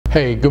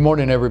Hey, good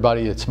morning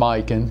everybody, it's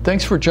Mike, and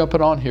thanks for jumping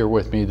on here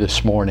with me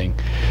this morning.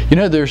 You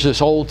know, there's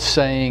this old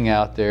saying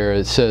out there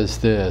that says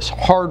this: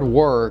 hard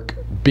work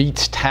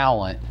beats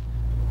talent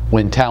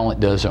when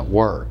talent doesn't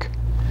work.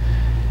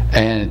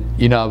 And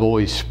you know, I've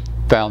always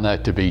found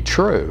that to be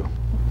true.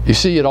 You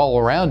see it all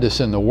around us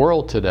in the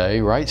world today,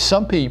 right?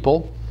 Some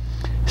people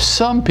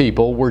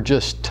were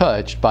just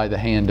touched by the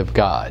hand of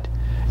God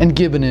and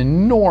given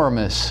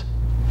enormous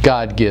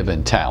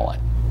God-given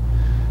talent.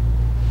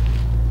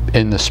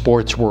 In the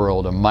sports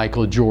world, a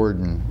Michael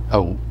Jordan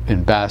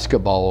in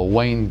basketball, a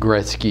Wayne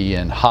Gretzky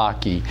in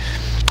hockey.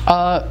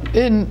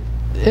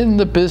 In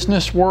the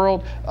business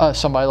world,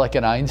 somebody like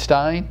an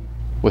Einstein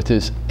with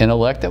his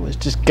intellect that was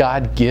just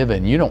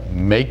God-given. You don't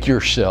make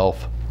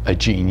yourself a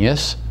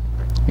genius.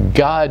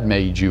 God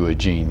made you a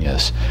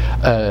genius.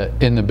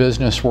 In the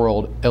business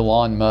world,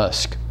 Elon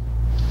Musk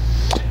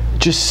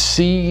just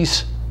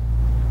sees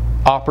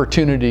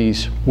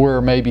opportunities where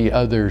maybe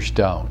others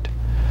don't.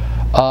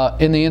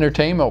 In the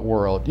entertainment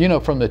world, you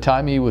know, from the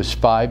time he was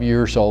 5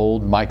 years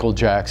old, Michael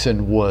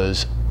Jackson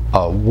was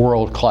a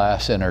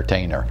world-class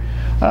entertainer.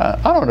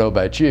 I don't know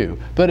about you,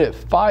 but at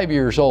 5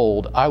 years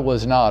old, I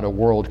was not a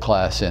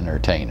world-class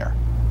entertainer.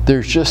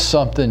 There's just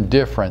something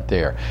different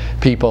there.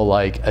 People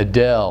like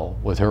Adele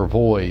with her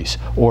voice,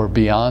 or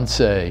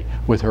Beyonce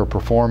with her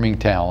performing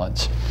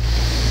talents.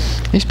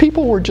 These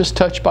people were just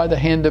touched by the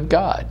hand of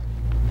God.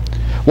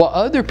 While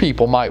other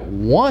people might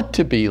want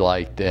to be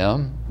like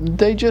them,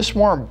 they just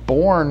weren't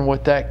born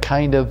with that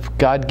kind of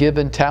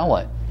God-given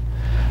talent.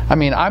 I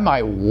mean, I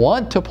might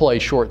want to play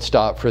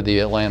shortstop for the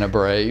Atlanta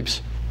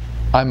Braves.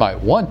 I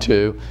might want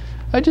to.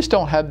 I just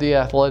don't have the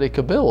athletic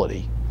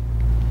ability.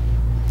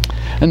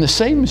 And the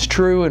same is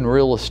true in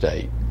real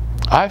estate.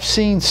 I've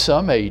seen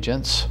some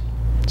agents,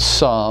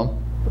 a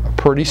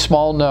pretty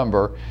small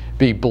number,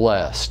 be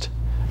blessed.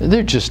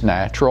 They're just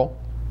natural,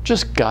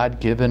 just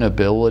God-given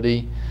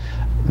ability.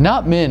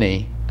 Not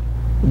many,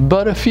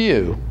 but a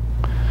few.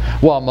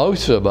 While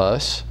most of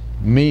us,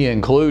 me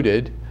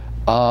included,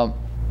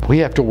 we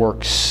have to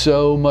work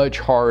so much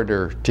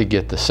harder to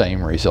get the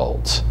same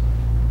results,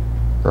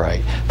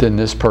 right, than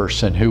this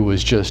person who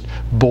was just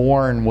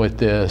born with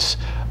this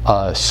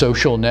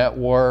social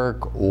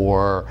network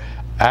or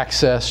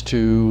access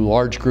to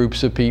large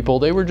groups of people.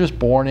 They were just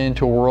born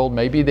into a world.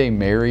 Maybe they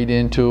married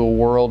into a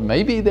world.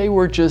 Maybe they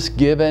were just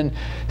given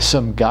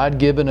some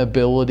God-given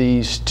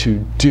abilities to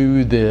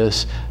do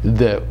this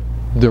that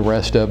the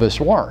rest of us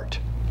weren't.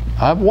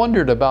 I've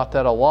wondered about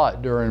that a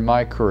lot during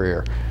my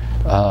career.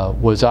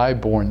 Was I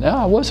born? No,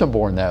 I wasn't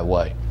born that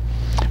way.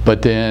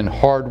 But then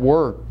hard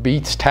work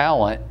beats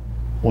talent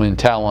when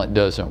talent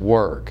doesn't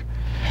work.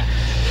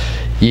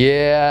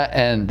 Yeah,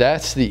 and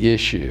that's the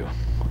issue.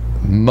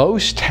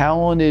 Most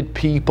talented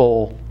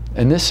people,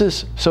 and this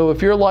is, so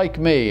if you're like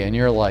me and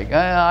you're like,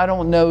 I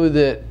don't know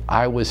that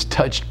I was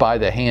touched by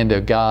the hand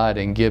of God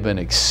and given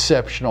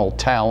exceptional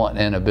talent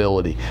and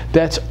ability.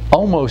 That's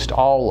almost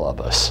all of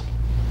us.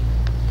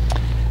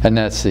 And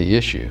that's the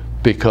issue,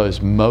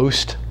 because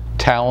most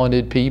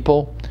talented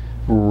people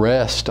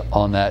rest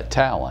on that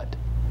talent.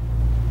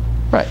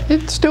 Right,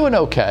 it's doing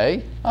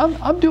okay.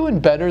 I'm doing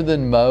better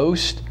than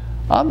most.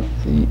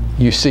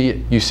 You see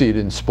it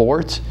in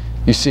sports.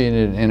 You see it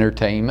in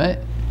entertainment.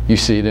 You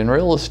see it in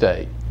real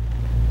estate.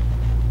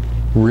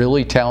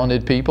 Really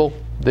talented people,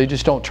 they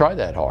just don't try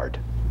that hard.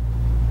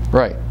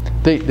 Right.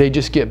 They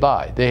just get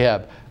by. They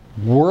have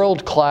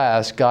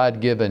world-class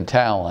God-given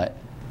talent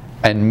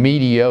and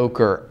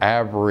mediocre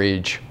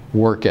average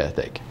work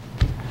ethic.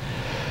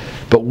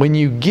 But when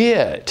you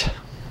get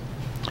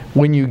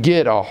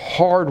a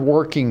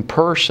hard-working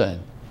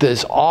person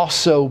that's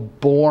also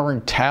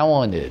born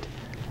talented,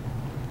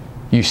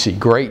 you see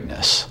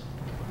greatness.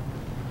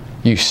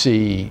 You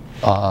see,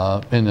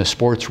 in the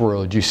sports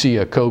world, you see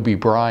a Kobe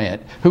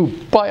Bryant, who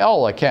by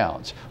all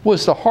accounts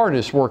was the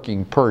hardest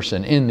working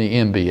person in the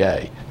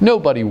NBA.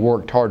 Nobody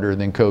worked harder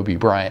than Kobe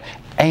Bryant,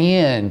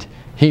 and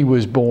he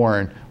was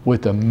born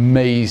with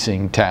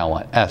amazing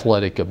talent,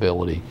 athletic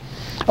ability.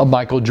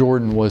 Michael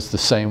Jordan was the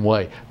same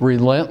way.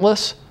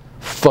 Relentless,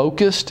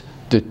 focused,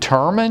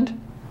 determined.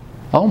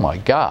 Oh my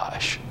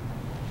gosh.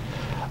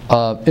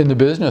 In the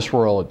business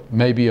world,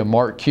 maybe a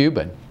Mark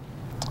Cuban.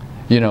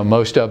 You know,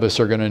 most of us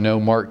are going to know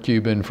Mark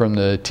Cuban from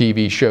the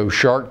TV show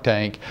Shark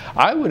Tank.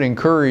 I would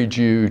encourage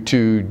you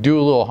to do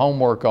a little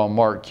homework on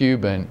Mark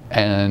Cuban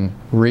and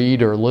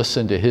read or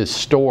listen to his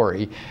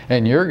story,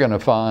 and you're going to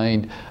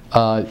find,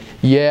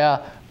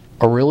 yeah,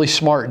 a really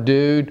smart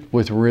dude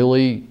with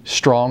really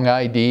strong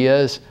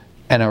ideas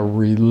and a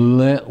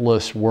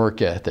relentless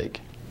work ethic.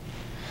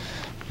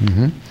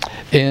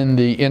 In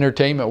the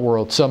entertainment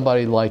world,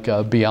 somebody like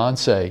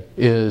Beyonce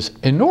is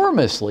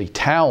enormously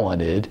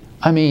talented.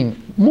 I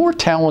mean, more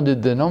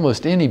talented than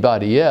almost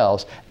anybody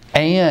else,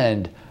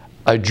 and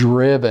a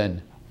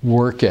driven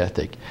work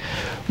ethic.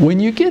 When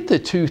you get the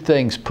two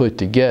things put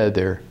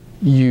together,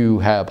 you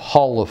have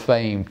Hall of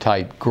Fame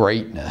type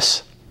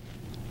greatness.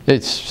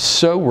 It's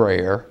so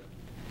rare.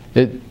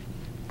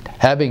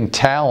 Having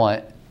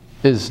talent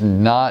is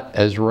not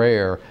as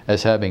rare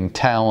as having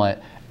talent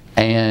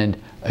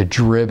and a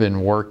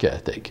driven work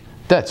ethic.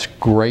 That's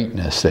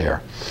greatness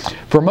there.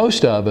 For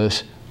most of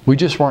us, we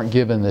just weren't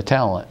given the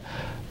talent.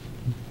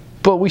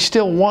 But we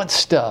still want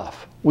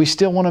stuff. We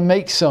still want to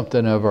make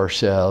something of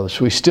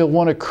ourselves. We still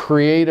want to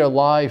create a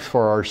life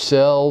for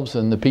ourselves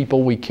and the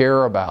people we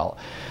care about.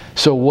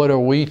 So what are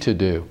we to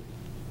do?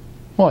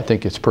 Well, I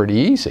think it's pretty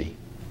easy.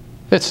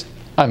 It's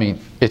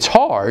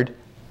hard,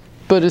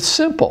 but it's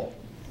simple,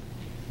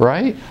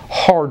 right?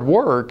 Hard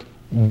work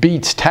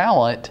beats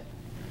talent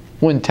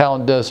when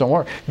talent doesn't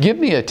work. Give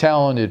me a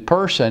talented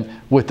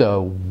person with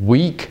a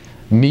weak,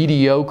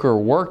 mediocre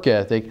work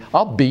ethic.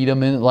 I'll beat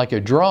them in like a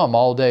drum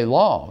all day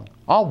long.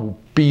 I'll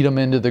beat them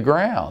into the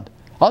ground.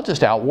 I'll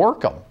just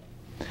outwork them.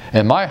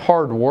 And my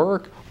hard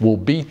work will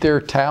beat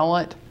their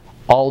talent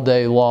all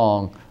day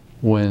long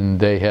when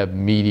they have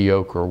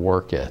mediocre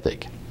work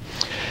ethic.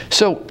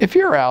 So if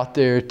you're out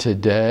there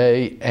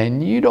today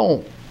and you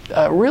don't,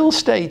 real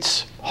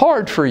estate's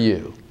hard for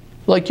you,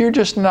 like you're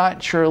just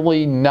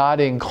naturally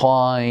not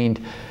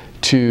inclined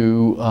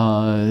to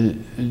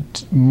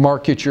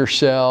market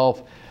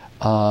yourself,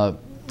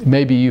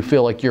 maybe you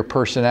feel like your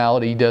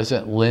personality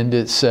doesn't lend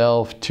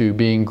itself to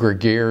being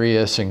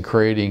gregarious and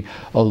creating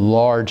a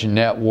large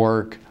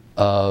network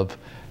of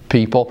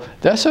people,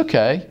 that's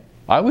okay.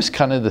 I was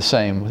kind of the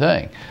same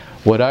thing.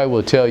 What I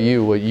will tell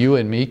you, what you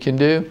and me can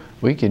do,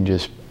 we can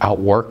just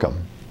outwork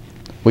them.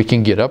 We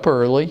can get up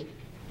early.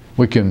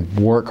 We can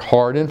work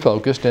hard and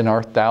focused in our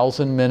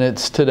 1,000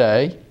 minutes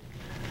today.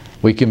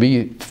 We can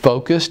be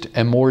focused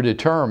and more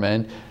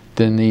determined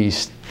than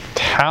these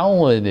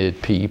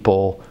talented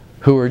people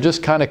who are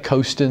just kind of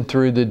coasting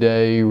through the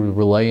day,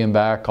 laying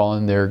back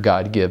on their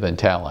God-given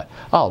talent.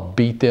 I'll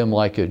beat them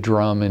like a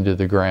drum into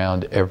the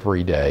ground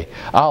every day.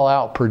 I'll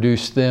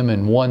outproduce them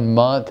in 1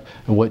 month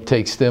and what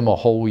takes them a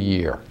whole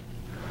year.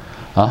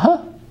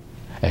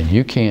 And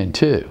you can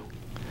too.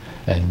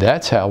 And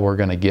that's how we're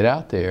going to get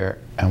out there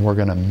and we're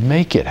going to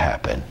make it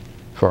happen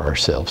for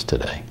ourselves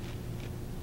today.